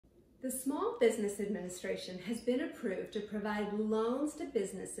The Small Business Administration has been approved to provide loans to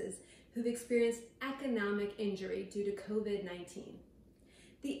businesses who've experienced economic injury due to COVID-19.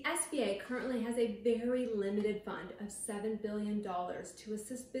 The SBA currently has a very limited fund of $7 billion to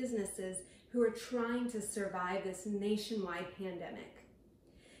assist businesses who are trying to survive this nationwide pandemic.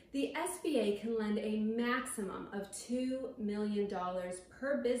 The SBA can lend a maximum of $2 million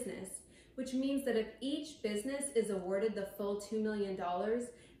per business, which means that if each business is awarded the full $2 million,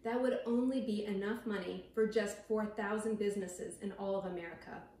 that would only be enough money for just 4,000 businesses in all of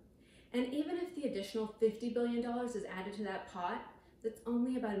America. And even if the additional $50 billion is added to that pot, that's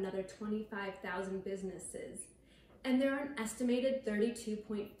only about another 25,000 businesses. And there are an estimated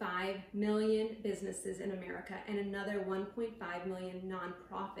 32.5 million businesses in America and another 1.5 million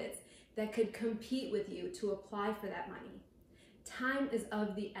nonprofits that could compete with you to apply for that money. Time is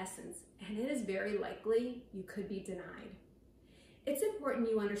of the essence, and it is very likely you could be denied. It's important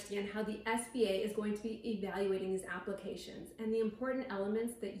you understand how the SBA is going to be evaluating these applications and the important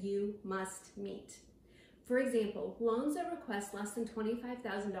elements that you must meet. For example, loans that request less than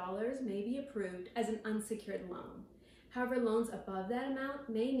 $25,000 may be approved as an unsecured loan. However, loans above that amount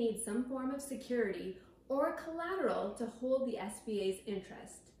may need some form of security or collateral to hold the SBA's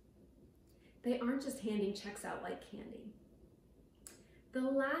interest. They aren't just handing checks out like candy. The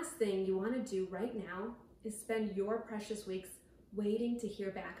last thing you want to do right now is spend your precious weeks waiting to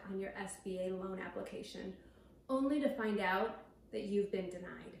hear back on your SBA loan application, only to find out that you've been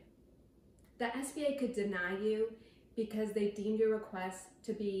denied. The SBA could deny you because they deemed your request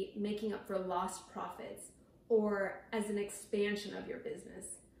to be making up for lost profits or as an expansion of your business.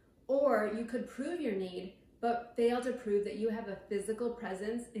 Or you could prove your need, but fail to prove that you have a physical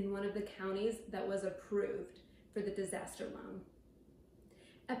presence in one of the counties that was approved for the disaster loan.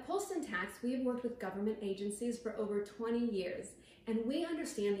 At Polston Tax, we've worked with government agencies for over 20 years, and we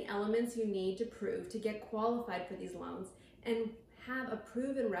understand the elements you need to prove to get qualified for these loans and have a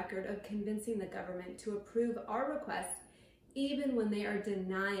proven record of convincing the government to approve our requests even when they are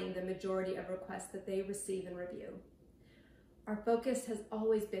denying the majority of requests that they receive and review. Our focus has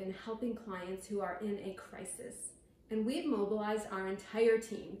always been helping clients who are in a crisis, and we've mobilized our entire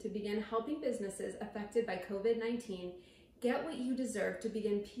team to begin helping businesses affected by COVID-19 get what you deserve to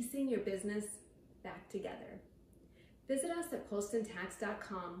begin piecing your business back together. Visit us at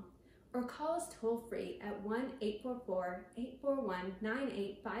polstontax.com or call us toll-free at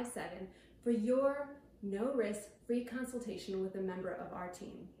 1-844-841-9857 for your no-risk free consultation with a member of our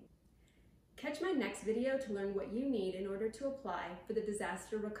team. Catch my next video to learn what you need in order to apply for the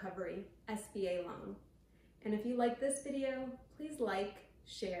Disaster Recovery SBA loan. And if you like this video, please like,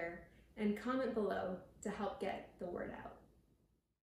 share, and comment below to help get the word out.